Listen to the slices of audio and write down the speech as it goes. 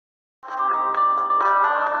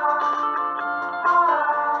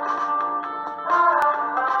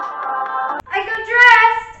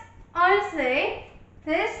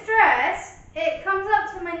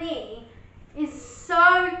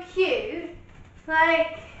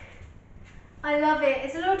Like, I love it.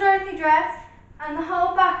 It's a little Dorothy dress, and the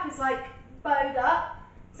whole back is like bowed up,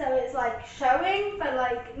 so it's like showing, but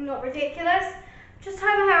like not ridiculous. Just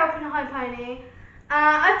tie my hair up in a high pony.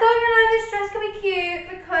 I thought, this dress could be cute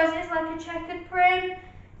because it's like a checkered print,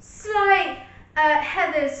 slight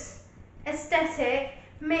Heather's aesthetic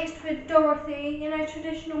mixed with Dorothy,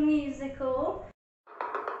 traditional musical.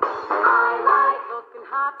 I like looking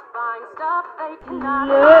hot, buying stuff they cannot.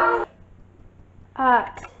 Look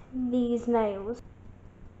at these nails.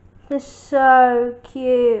 They're so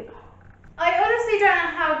cute. I honestly don't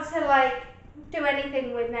know how to do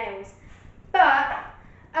anything with nails, but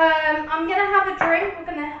I'm gonna have a drink.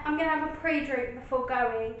 I'm gonna have a pre-drink before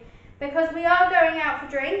going because we are going out for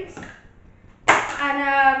drinks, and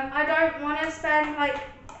I don't want to spend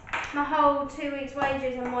my whole 2 weeks'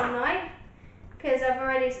 wages in one night because I've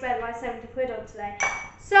already spent like 70 quid on today.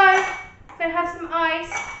 So I'm gonna have some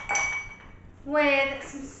ice with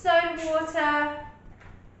some soda water.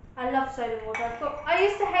 I love soda water. I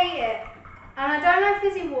used to hate it, and I don't like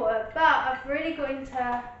fizzy water, but I've really got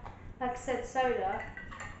into, like I said, soda.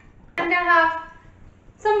 I'm gonna have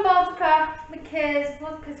some vodka because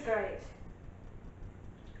vodka's great.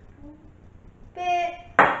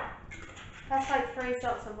 That's like 3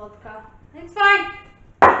 shots of vodka. It's fine.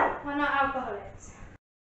 We're not alcoholics.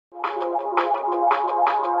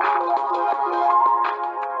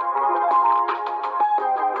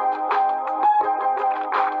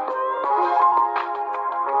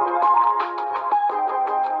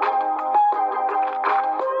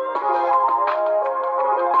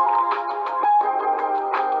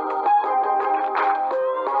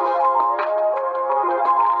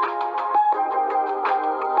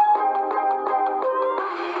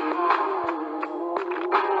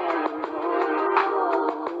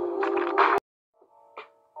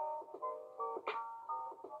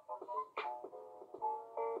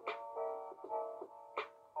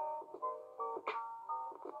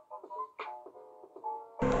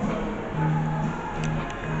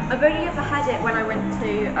 I've only ever had it when I went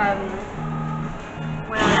to,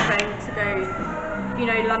 when I was going to go,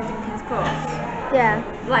 London King's Cross. Yeah.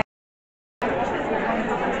 Like.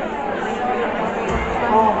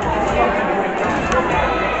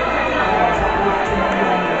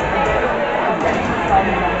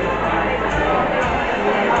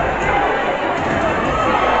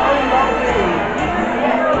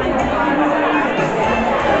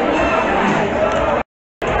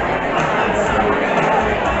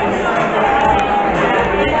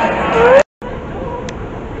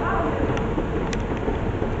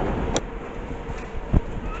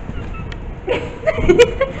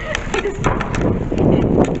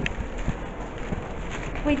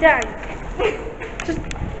 We don't. Just. I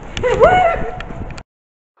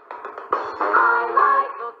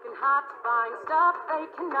like looking hot, buying stuff they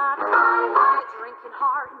cannot. I like drinking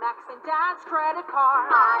hard, maxing dad's credit card.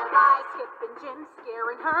 I like skipping Jim,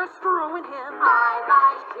 scaring her, screwing him. I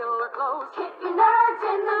like killer clothes, kicking nerds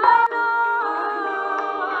in the